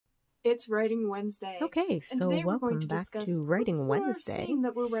It's Writing Wednesday. Okay, so welcome back to Writing Wednesday.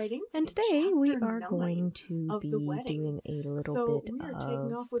 That we're writing and today we are going to be doing a little bit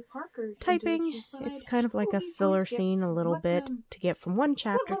of typing. It's kind of like a filler scene a little bit to get from one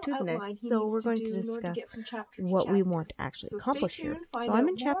chapter to the next. So we're going to discuss what we want to actually accomplish here. So I'm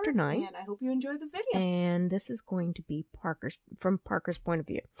in chapter 9, and I hope you enjoy the video. And this is going to be from Parker's point of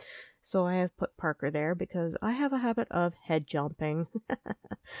view. So I have put Parker there because I have a habit of head jumping.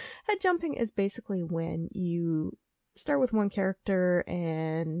 Head jumping is basically when you start with one character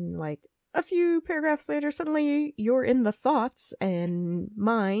and like a few paragraphs later, suddenly you're in the thoughts and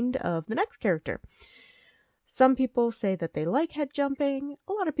mind of the next character. Some people say that they like head jumping.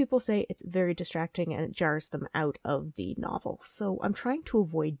 A lot of people say it's very distracting and it jars them out of the novel. So I'm trying to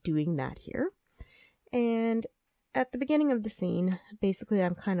avoid doing that here. And at the beginning of the scene, basically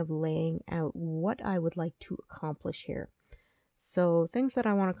I'm kind of laying out what I would like to accomplish here. So things that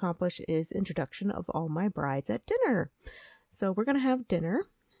I want to accomplish is introduction of all my brides at dinner. So we're going to have dinner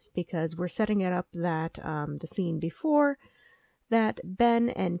because we're setting it up that the scene before that Ben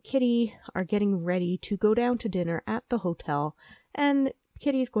and Kitty are getting ready to go down to dinner at the hotel, and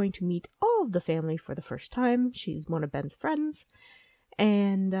Kitty's going to meet all of the family for the first time. She's one of Ben's friends,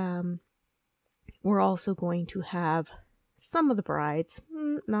 and we're also going to have some of the brides,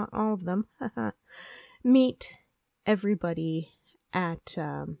 not all of them, meet everybody at,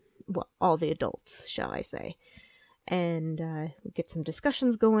 well, all the adults, shall I say. And we get some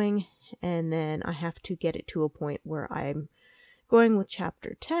discussions going, and then I have to get it to a point where I'm going with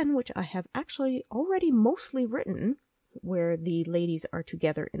chapter 10, which I have actually already mostly written, where the ladies are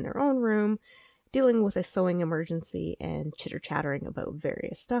together in their own room, dealing with a sewing emergency and chitter-chattering about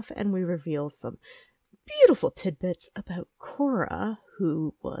various stuff, and we reveal some beautiful tidbits about Cora,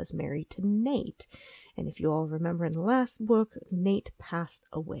 who was married to Nate. And if you all remember in the last book, Nate passed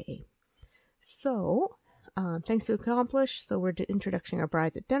away. So, things to accomplish. So we're introducing our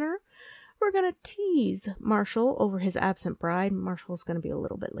brides at dinner. We're going to tease Marshall over his absent bride. Marshall's going to be a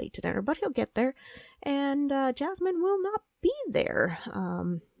little bit late to dinner, but he'll get there. And Jasmine will not be there.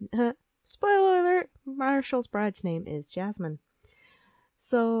 Spoiler alert, Marshall's bride's name is Jasmine.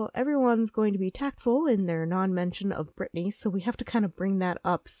 So everyone's going to be tactful in their non-mention of Brittany, so we have to kind of bring that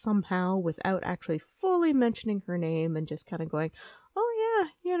up somehow without actually fully mentioning her name and just kind of going, oh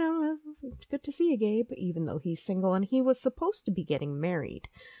yeah, you know, it's good to see you, Gabe, even though he's single and he was supposed to be getting married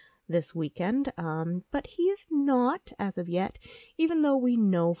this weekend, but he is not as of yet, even though we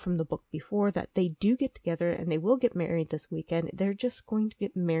know from the book before that they do get together and they will get married this weekend. They're just going to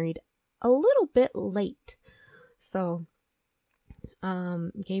get married a little bit late. So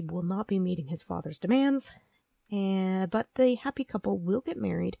Gabe will not be meeting his father's demands, but the happy couple will get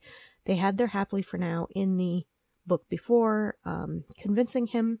married. They had their happily for now in the book before, convincing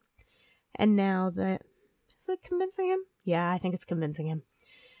him, and now that, is it convincing him? Yeah, I think it's convincing him.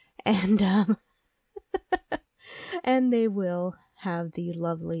 And and they will have the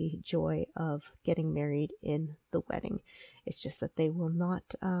lovely joy of getting married in the wedding. It's just that they will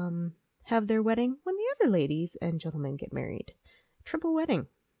not have their wedding when the other ladies and gentlemen get married. Triple wedding.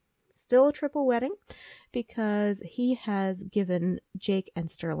 Still a triple wedding, because he has given Jake and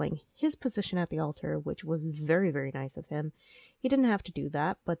Sterling his position at the altar, which was very, very nice of him. He didn't have to do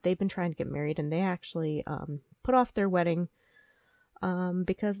that, but they've been trying to get married, and they actually put off their wedding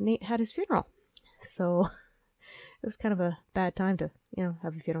because Nate had his funeral. So it was kind of a bad time to, you know,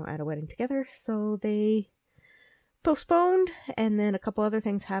 have a funeral and a wedding together. So they postponed, and then a couple other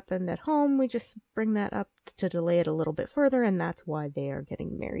things happened at home. We just bring that up to delay it a little bit further, and that's why they are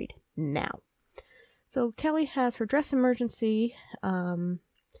getting married now. So Kelly has her dress emergency,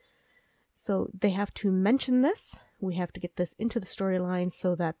 so they have to mention this. We have to get this into the storyline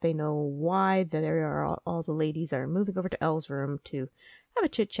so that they know why all the ladies are moving over to Elle's room to have a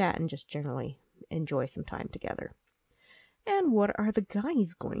chit-chat and just generally enjoy some time together. And what are the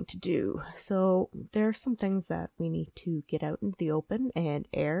guys going to do? So there are some things that we need to get out into the open and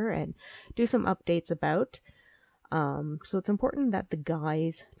air and do some updates about. So it's important that the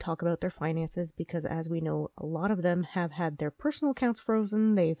guys talk about their finances, because as we know, a lot of them have had their personal accounts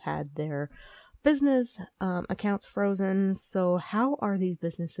frozen. They've had their business accounts frozen. So how are these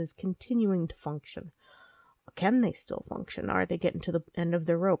businesses continuing to function? Can they still function? Are they getting to the end of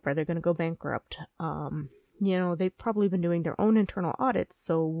their rope? Are they going to go bankrupt? You know, they've probably been doing their own internal audits,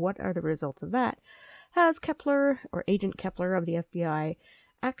 so what are the results of that? Has Kepler, or Agent Kepler of the FBI,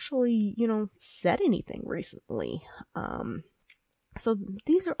 actually, you know, said anything recently? So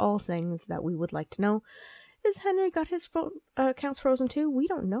these are all things that we would like to know. Is Henry got his accounts frozen too? We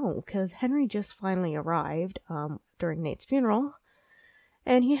don't know, because Henry just finally arrived during Nate's funeral.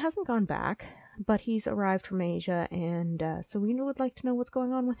 And he hasn't gone back, but he's arrived from Asia, and so we would like to know what's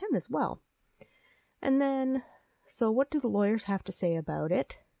going on with him as well. And then, so what do the lawyers have to say about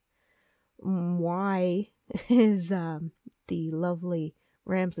it? Why is the lovely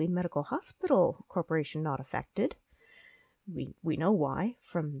Ramesly Medical Hospital Corporation not affected? We know why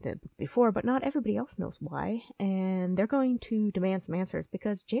from the book before, but not everybody else knows why, and they're going to demand some answers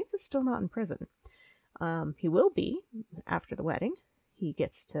because James is still not in prison. He will be after the wedding. He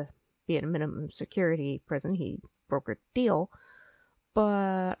gets to be in a minimum security prison. He brokered a deal.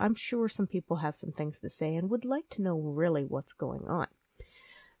 But I'm sure some people have some things to say and would like to know really what's going on.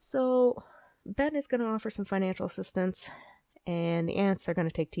 So Ben is going to offer some financial assistance, and the aunts are going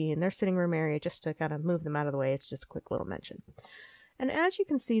to take tea in their sitting room area just to kind of move them out of the way. It's just a quick little mention. And as you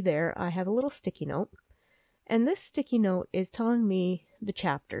can see there, I have a little sticky note. And this sticky note is telling me the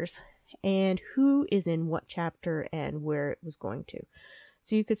chapters and who is in what chapter and where it was going to.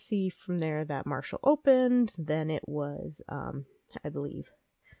 So you could see from there that Marshall opened, then it was, I believe,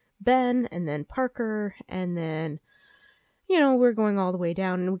 Ben, and then Parker, and then, we're going all the way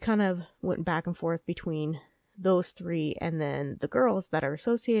down, and we kind of went back and forth between those three and then the girls that are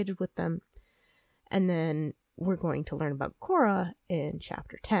associated with them. And then we're going to learn about Cora in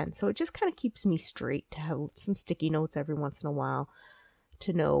chapter 10. So it just kind of keeps me straight to have some sticky notes every once in a while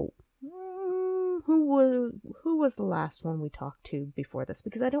to know who was the last one we talked to before this,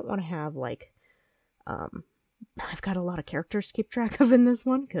 because I don't want to have I've got a lot of characters to keep track of in this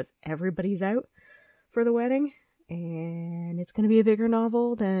one because everybody's out for the wedding, and it's going to be a bigger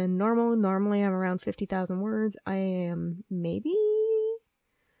novel than normal. Normally I'm around 50,000 words. I am maybe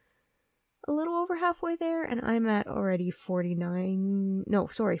a little over halfway there, and I'm at already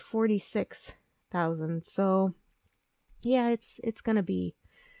 46,000. So yeah, it's going to be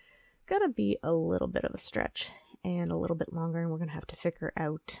a little bit of a stretch and a little bit longer, and we're going to have to figure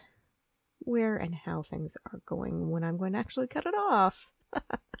out where and how things are going when I'm going to actually cut it off.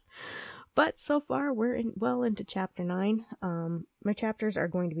 But so far we're into chapter 9. My chapters are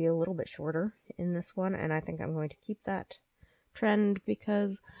going to be a little bit shorter in this one, and I think I'm going to keep that trend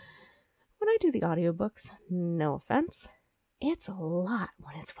because when I do the audiobooks, no offense, it's a lot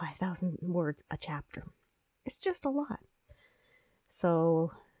when it's 5,000 words a chapter. It's just a lot.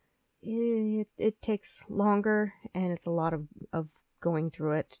 So it takes longer, and it's a lot of going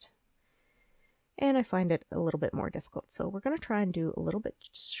through it, and I find it a little bit more difficult. So we're going to try and do a little bit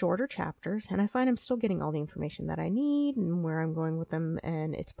shorter chapters, and I find I'm still getting all the information that I need and where I'm going with them,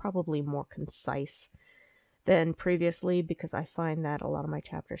 and it's probably more concise than previously because I find that a lot of my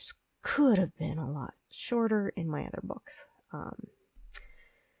chapters could have been a lot shorter in my other books.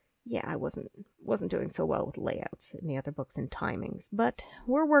 Yeah, I wasn't doing so well with layouts in the other books and timings, but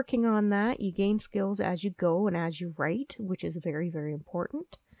we're working on that. You gain skills as you go and as you write, which is very, very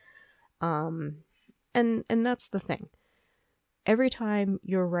important. And that's the thing. Every time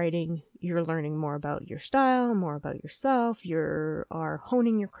you're writing, you're learning more about your style, more about yourself. You are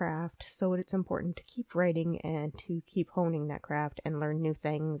honing your craft, so it's important to keep writing and to keep honing that craft and learn new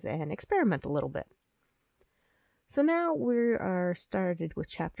things and experiment a little bit. So now we are started with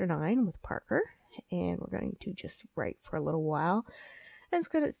chapter 9 with Parker, and we're going to just write for a little while, and it's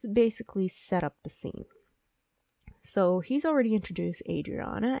going to basically set up the scene. So he's already introduced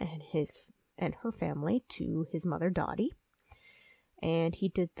Adriana and her family to his mother Dottie, and he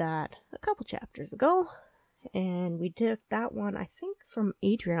did that a couple chapters ago, and we did that one, I think, from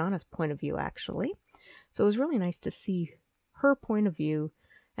Adriana's point of view, actually. So it was really nice to see her point of view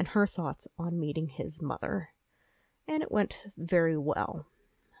and her thoughts on meeting his mother. And it went very well.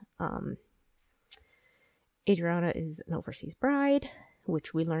 Adriana is an overseas bride,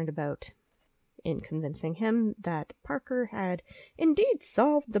 which we learned about in convincing him that Parker had indeed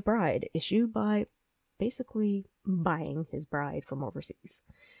solved the bride issue by basically buying his bride from overseas.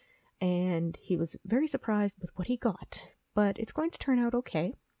 And he was very surprised with what he got, but it's going to turn out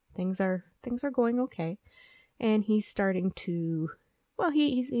okay. Things are going okay. And he's starting to, well,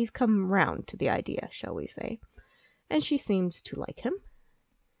 he's come round to the idea, shall we say. And she seems to like him,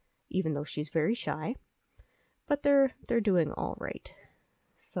 even though she's very shy. But they're doing all right.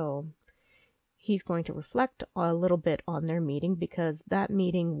 So he's going to reflect a little bit on their meeting, because that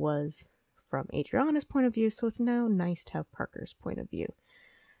meeting was from Adriana's point of view, so it's now nice to have Parker's point of view.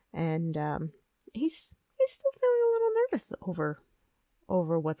 And he's still feeling a little nervous over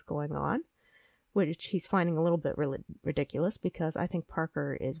what's going on, which he's finding a little bit ridiculous, because I think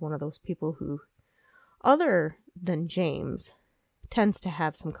Parker is one of those people who, other than James, tends to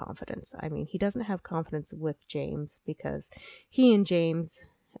have some confidence. I mean, he doesn't have confidence with James because he and James,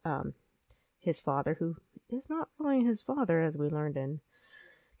 his father, who is not really his father, as we learned in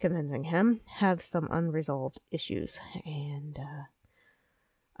convincing him, have some unresolved issues. And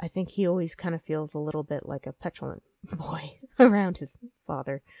I think he always kind of feels a little bit like a petulant boy around his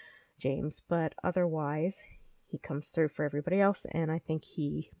father, James. But otherwise, he comes through for everybody else. And I think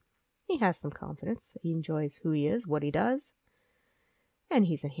he has some confidence. He enjoys who he is, what he does. And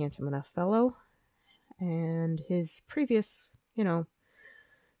he's a handsome enough fellow. And his previous,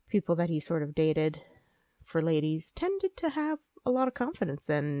 people that he sort of dated for ladies tended to have a lot of confidence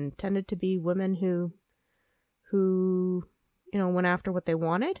and tended to be women who went after what they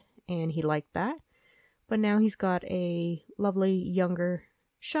wanted, and he liked that. But now he's got a lovely, younger,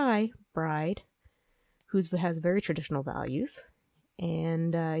 shy bride who has very traditional values,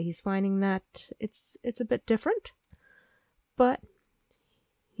 and he's finding that it's a bit different, but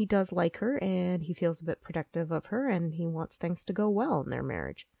he does like her, and he feels a bit protective of her, and he wants things to go well in their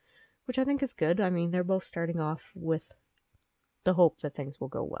marriage, which I think is good. I mean, they're both starting off with the hope that things will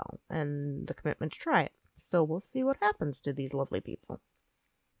go well and the commitment to try it. So we'll see what happens to these lovely people.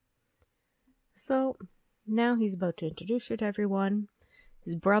 So now he's about to introduce her to everyone.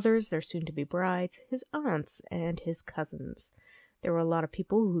 His brothers, their soon-to-be brides, his aunts, and his cousins. There were a lot of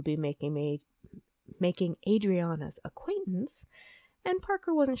people who would be making Adriana's acquaintance, and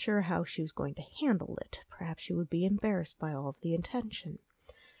Parker wasn't sure how she was going to handle it. Perhaps she would be embarrassed by all of the attention.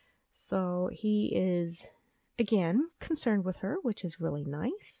 So he is, again, concerned with her, which is really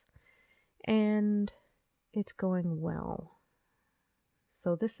nice. And it's going well.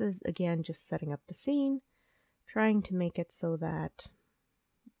 So this is, again, just setting up the scene, trying to make it so that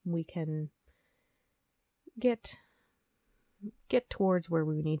we can get towards where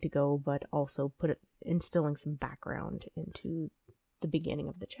we need to go, but also instilling some background into the beginning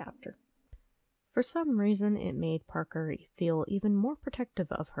of the chapter. For some reason, it made Parker feel even more protective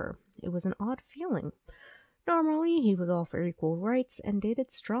of her. It was an odd feeling. Normally, he was all for equal rights and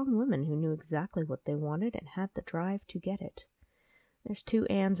dated strong women who knew exactly what they wanted and had the drive to get it. There's 2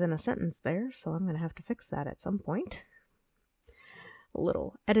 ands in a sentence there, so I'm going to have to fix that at some point. A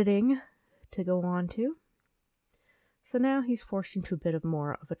little editing to go on to. So now he's forced into a bit of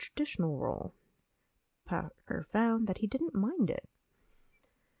more of a traditional role. Parker found that he didn't mind it.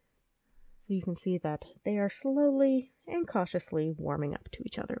 So you can see that they are slowly and cautiously warming up to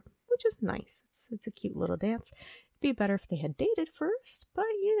each other, which is nice. It's a cute little dance. It'd be better if they had dated first, but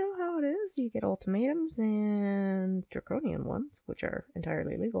you know how it is. You get ultimatums and draconian ones, which are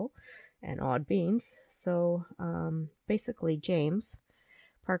entirely legal, and odd beans. So basically James,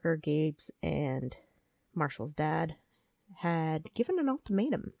 Parker, Gabe's, and Marshall's dad had given an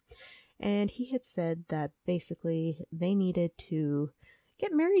ultimatum, and he had said that basically they needed to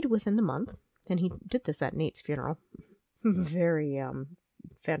get married within the month, and he did this at Nate's funeral. Very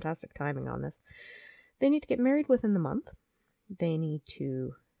fantastic timing on this. They need to get married within the month. They need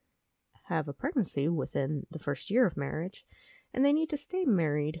to have a pregnancy within the first year of marriage, and they need to stay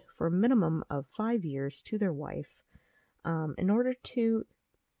married for a minimum of 5 years to their wife in order to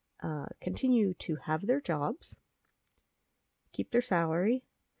continue to have their jobs, keep their salary,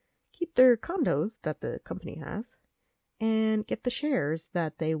 keep their condos that the company has, and get the shares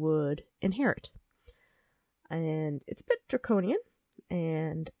that they would inherit. And it's a bit draconian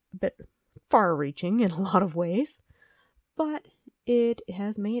and a bit far-reaching in a lot of ways, but it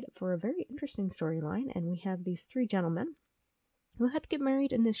has made for a very interesting storyline, and we have these 3 gentlemen who had to get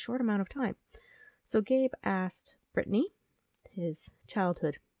married in this short amount of time. So Gabe asked Brittany, his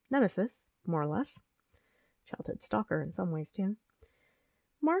childhood nemesis, more or less, childhood stalker in some ways too.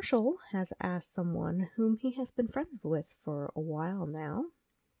 Marshall has asked someone whom he has been friends with for a while now,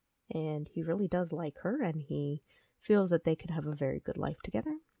 and he really does like her, and he feels that they could have a very good life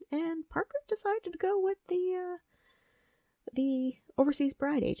together. And Parker decided to go with the overseas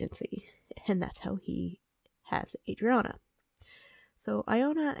bride agency, and that's how he has Adriana. So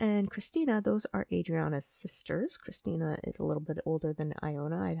Iona and Christina, those are Adriana's sisters. Christina is a little bit older than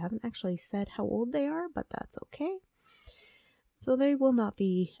Iona. I haven't actually said how old they are, but that's okay. So they will not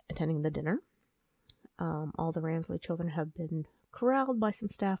be attending the dinner. All the Ramesly children have been corralled by some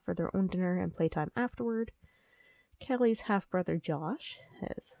staff for their own dinner and playtime afterward. Kelly's half-brother Josh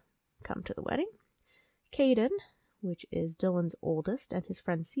has come to the wedding. Caden, which is Dylan's oldest, and his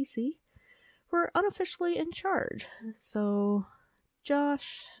friend Cece were unofficially in charge. So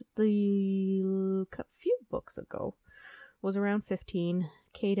Josh, a few books ago, was around 15.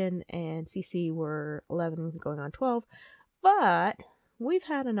 Caden and Cece were 11 going on 12. But we've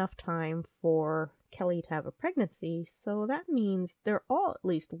had enough time for Kelly to have a pregnancy, so that means they're all at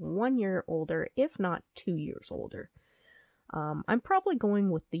least 1 year older, if not 2 years older. I'm probably going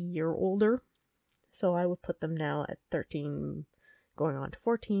with the year older, so I would put them now at 13, going on to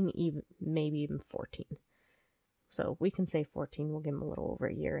 14, even maybe even 14. So we can say 14, we'll give him a little over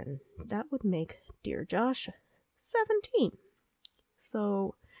a year, and that would make dear Josh 17.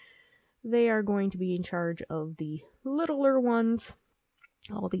 So they are going to be in charge of the littler ones,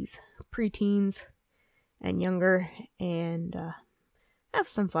 all these preteens and younger, and have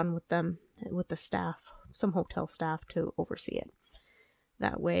some fun with them, with the staff, some hotel staff to oversee it.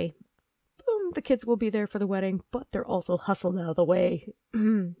 That way, boom, the kids will be there for the wedding, but they're also hustled out of the way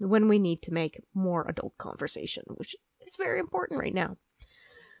when we need to make more adult conversation, which is very important right now.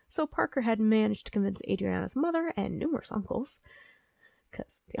 So Parker had managed to convince Adriana's mother and numerous uncles,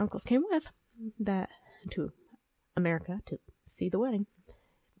 because the uncles came with, that to America to see the wedding,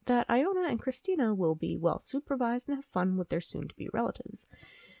 that Iona and Christina will be well supervised and have fun with their soon-to-be relatives.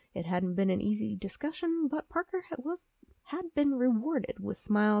 It hadn't been an easy discussion, but Parker had been rewarded with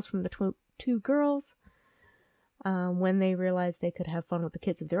smiles from the two girls when they realized they could have fun with the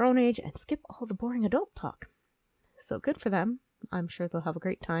kids of their own age and skip all the boring adult talk. So good for them. I'm sure they'll have a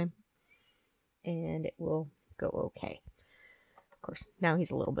great time, and it will go okay. Of course, now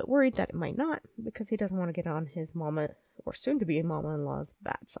he's a little bit worried that it might not, because he doesn't want to get on his mama, or soon-to-be mama-in-law's,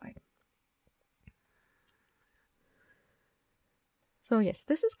 bad side. So yes,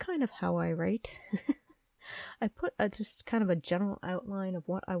 this is kind of how I write. I put just kind of a general outline of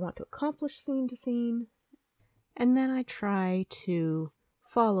what I want to accomplish scene to scene, and then I try to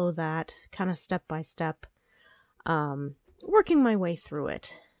follow that kind of step by step, working my way through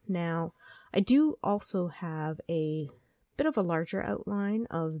it. Now, I do also have a bit of a larger outline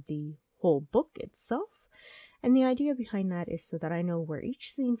of the whole book itself, and the idea behind that is so that I know where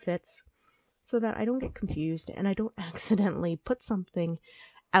each scene fits, so that I don't get confused and I don't accidentally put something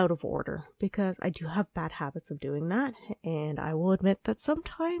out of order, because I do have bad habits of doing that, and I will admit that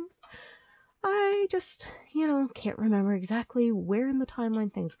sometimes I just, can't remember exactly where in the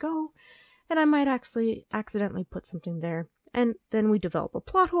timeline things go, and I might actually accidentally put something there, and then we develop a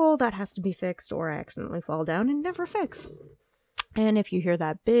plot hole that has to be fixed, or I accidentally fall down and never fix. And if you hear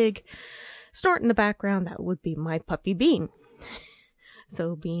that big snort in the background, that would be my puppy Bean.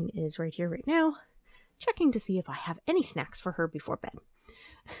 So Bean is right here right now, checking to see if I have any snacks for her before bed.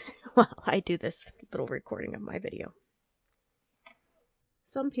 While I do this little recording of my video.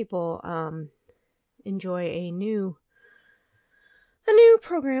 Some people enjoy a new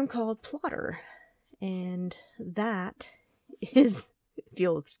program called Plotter, and that is, if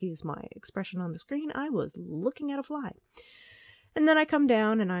you'll excuse my expression on the screen, I was looking at a fly. And then I come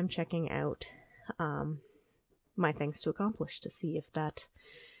down and I'm checking out my things to accomplish to see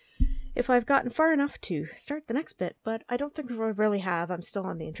if I've gotten far enough to start the next bit, but I don't think I really have. I'm still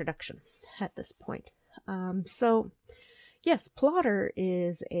on the introduction at this point. So, yes, Plotter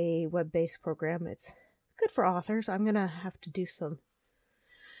is a web-based program. It's good for authors. I'm gonna have to do some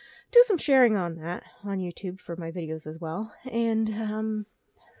sharing on that on YouTube for my videos as well. And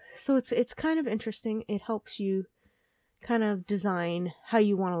so it's kind of interesting. It helps you kind of design how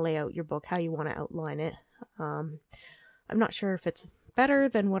you want to lay out your book, how you want to outline it. I'm not sure if it's better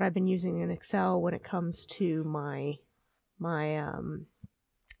than what I've been using in Excel when it comes to my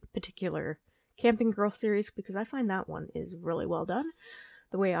particular Camping Girl series, because I find that one is really well done,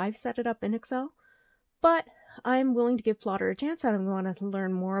 the way I've set it up in Excel. But I'm willing to give Plotter a chance, and I'm going to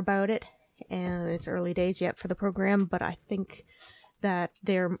learn more about it. And it's early days yet for the program, but I think that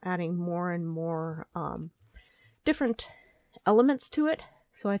they're adding more and more different elements to it.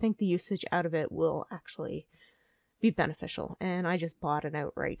 So I think the usage out of it will actually be beneficial. And I just bought an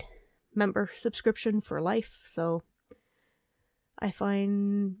outright member subscription for life, so I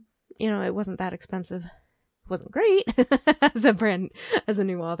find, it wasn't that expensive. It wasn't great as a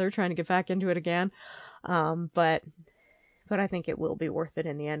new author trying to get back into it again. But I think it will be worth it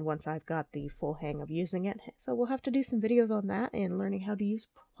in the end once I've got the full hang of using it. So we'll have to do some videos on that and learning how to use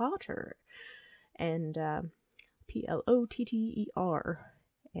Plotter. And Plotter.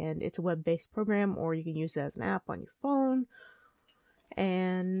 And it's a web-based program, or you can use it as an app on your phone.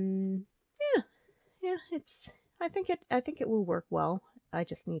 And yeah, I think it will work well. I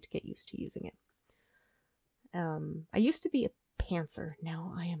just need to get used to using it. I used to be a pantser.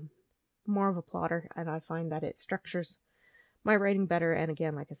 Now I am more of a plotter, and I find that it structures my writing better. And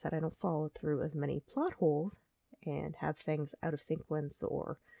again, like I said, I don't follow through as many plot holes and have things out of sequence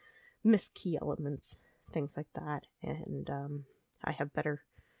or miss key elements, things like that. And I have better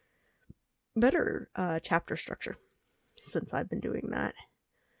chapter structure since I've been doing that.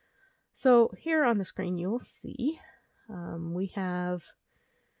 So here on the screen you'll see we have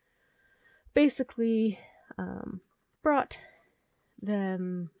basically brought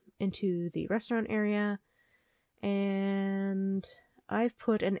them into the restaurant area, and I've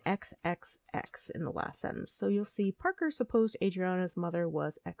put an XXX in the last sentence. So you'll see Parker supposed Adriana's mother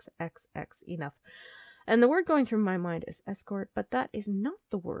was XXX enough. And the word going through my mind is escort, but that is not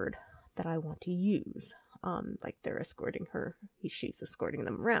the word that I want to use. Like they're escorting her, she's escorting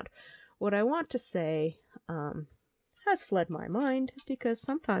them around. What I want to say has fled my mind, because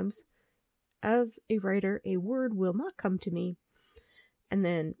sometimes as a writer, a word will not come to me, and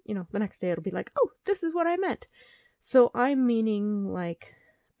then, the next day it'll be like, oh, this is what I meant. So I'm meaning, like,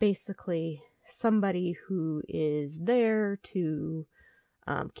 basically somebody who is there to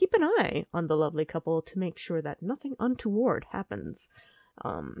keep an eye on the lovely couple to make sure that nothing untoward happens.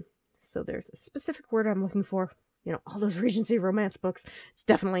 So there's a specific word I'm looking for. All those Regency romance books, it's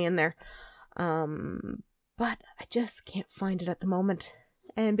definitely in there. But I just can't find it at the moment.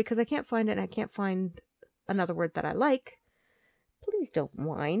 And because I can't find it, and I can't find another word that I like, please don't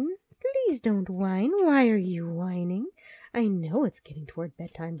whine. Please don't whine. Why are you whining? I know it's getting toward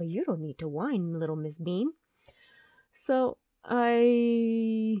bedtime, but you don't need to whine, little Miss Bean. So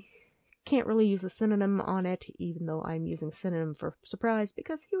I can't really use a synonym on it, even though I'm using a synonym for surprise,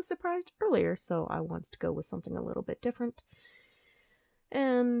 because he was surprised earlier, so I wanted to go with something a little bit different.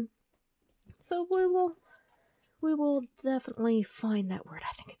 And so we will definitely find that word.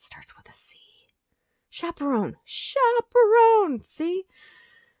 I think it starts with a C. Chaperone. Chaperone! See?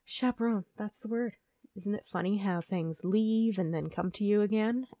 Chaperone. That's the word. Isn't it funny how things leave and then come to you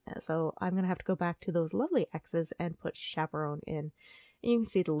again? So I'm going to have to go back to those lovely X's and put chaperone in. And you can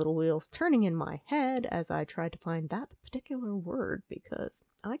see the little wheels turning in my head as I try to find that particular word, because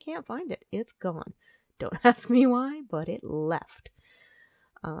I can't find it. It's gone. Don't ask me why, but it left.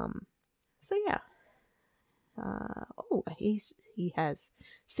 So yeah. He has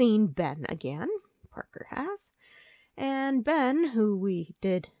seen Ben again. Parker has. And Ben, who we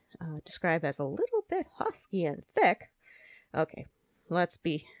did describe as a little bit husky and thick. Okay, let's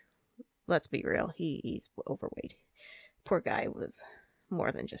be real. He's overweight. Poor guy was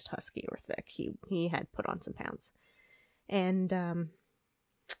more than just husky or thick. He had put on some pounds. And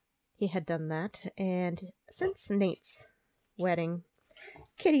he had done that. And since Nate's wedding,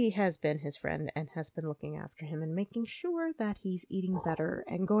 Kitty has been his friend and has been looking after him and making sure that he's eating better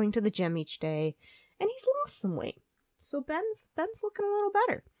and going to the gym each day. And he's lost some weight. So Ben's looking a little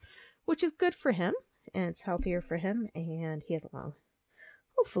better, which is good for him, and it's healthier for him, and he has a long,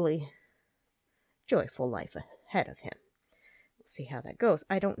 hopefully, joyful life ahead of him. We'll see how that goes.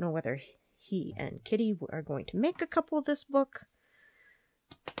 I don't know whether he and Kitty are going to make a couple this book,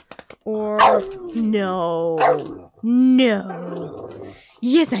 or no.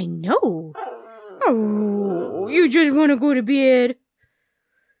 Yes, I know. Oh, you just want to go to bed.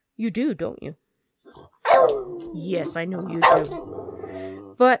 You do, don't you? Yes, I know you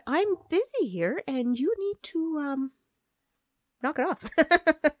do. But I'm busy here, and you need to, knock it off.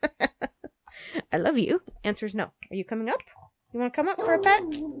 I love you. Answer is no. Are you coming up? You want to come up for a pet?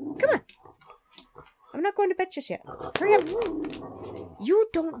 Come on. I'm not going to bed just yet. Hurry up. You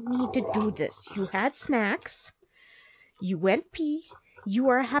don't need to do this. You had snacks. You went pee. You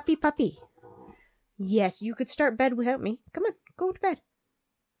are a happy puppy. Yes, you could start bed without me. Come on, go to bed.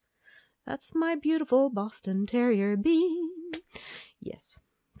 That's my beautiful Boston Terrier Bean. Yes,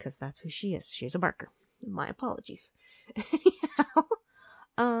 because that's who she is. She's a barker. My apologies. Anyhow,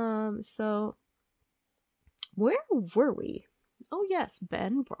 so where were we? Oh yes,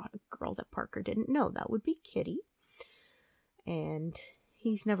 Ben brought a girl that Parker didn't know. That would be Kitty. And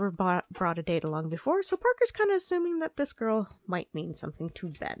he's never brought a date along before, so Parker's kind of assuming that this girl might mean something to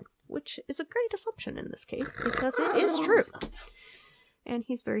Ben, which is a great assumption in this case, because it is true. And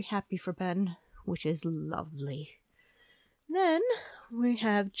he's very happy for Ben, which is lovely. Then we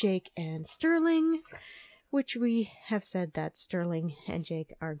have Jake and Sterling, which we have said that Sterling and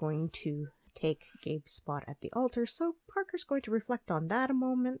Jake are going to take Gabe's spot at the altar, so Parker's going to reflect on that a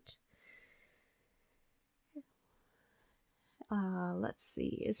moment. Let's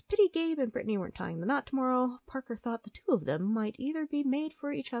see. As pity Gabe and Brittany weren't tying the knot tomorrow, Parker thought the two of them might either be made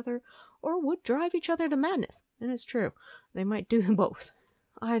for each other or would drive each other to madness. And it's true. They might do them both.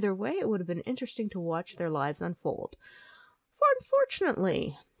 Either way, it would have been interesting to watch their lives unfold. For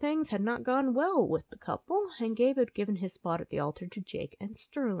unfortunately, things had not gone well with the couple, and Gabe had given his spot at the altar to Jake and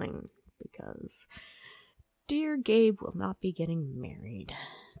Sterling, because dear Gabe will not be getting married,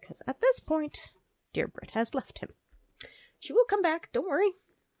 because at this point, dear Britt has left him. She will come back, don't worry.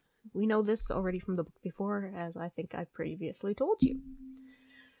 We know this already from the book before, as I think I previously told you.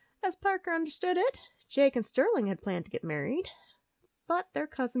 As Parker understood it, Jake and Sterling had planned to get married, but their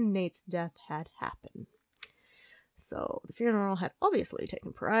cousin Nate's death had happened. So the funeral had obviously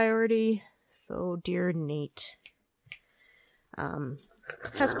taken priority, so dear Nate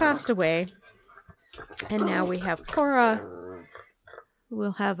has passed away. And now we have Cora.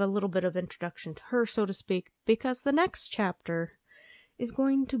 We'll have a little bit of introduction to her, so to speak, because the next chapter is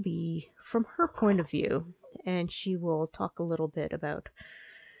going to be from her point of view. And she will talk a little bit about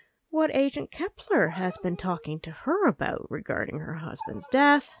what Agent Kepler has been talking to her about regarding her husband's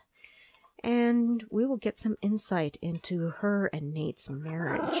death. And we will get some insight into her and Nate's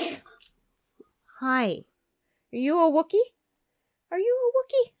marriage. Hi. Are you a Wookiee? Are you a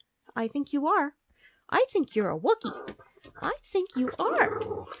Wookiee? I think you are. I think you're a Wookiee. I think you are.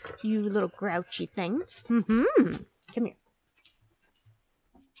 You little grouchy thing. Mm-hmm. Come here.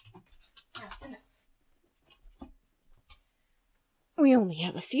 That's enough. We only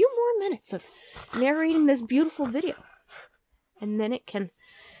have a few more minutes of narrating this beautiful video. And then it can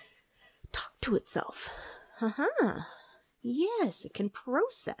talk to itself. Yes, it can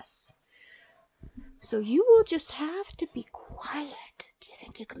process. So you will just have to be quiet. Do you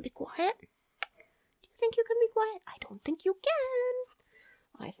think you can be quiet? Do you think you can be quiet? I don't think you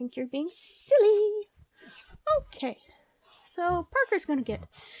can. I think you're being silly. Okay. So Parker's going to get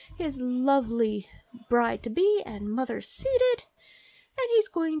his lovely bride-to-be and mother seated. And he's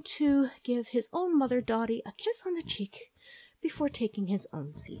going to give his own mother, Dottie, a kiss on the cheek before taking his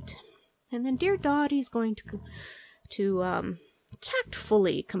own seat. And then dear Dottie's going to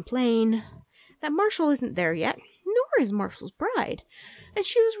tactfully complain that Marshall isn't there yet, nor is Marshall's bride. And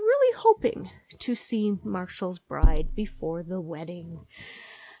she was really hoping to see Marshall's bride before the wedding.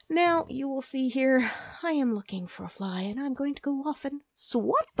 Now, you will see here, I am looking for a fly, and I'm going to go off and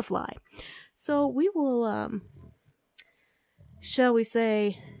swat the fly. So we will, shall we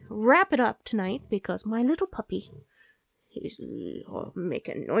say, wrap it up tonight, because my little puppy is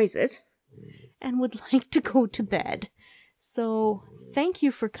making noises and would like to go to bed. So, thank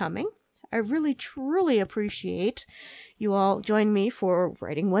you for coming. I really, truly appreciate you all joining me for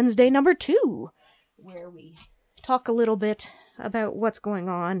Writing Wednesday number 2, where we talk a little bit about what's going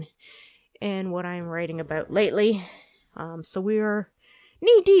on and what I'm writing about lately. So we are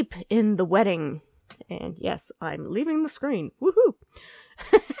knee-deep in the wedding. And yes, I'm leaving the screen. Woohoo!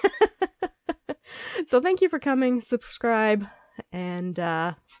 So thank you for coming. Subscribe and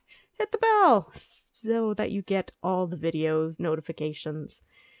hit the bell so that you get all the videos, notifications.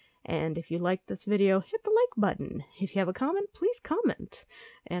 And if you like this video, hit the like button. If you have a comment, please comment.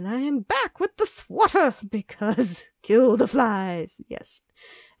 And I am back with the swatter, because kill the flies. Yes,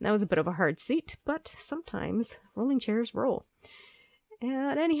 and that was a bit of a hard seat, but sometimes rolling chairs roll.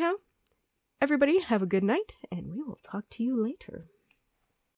 And anyhow, everybody have a good night, and we will talk to you later.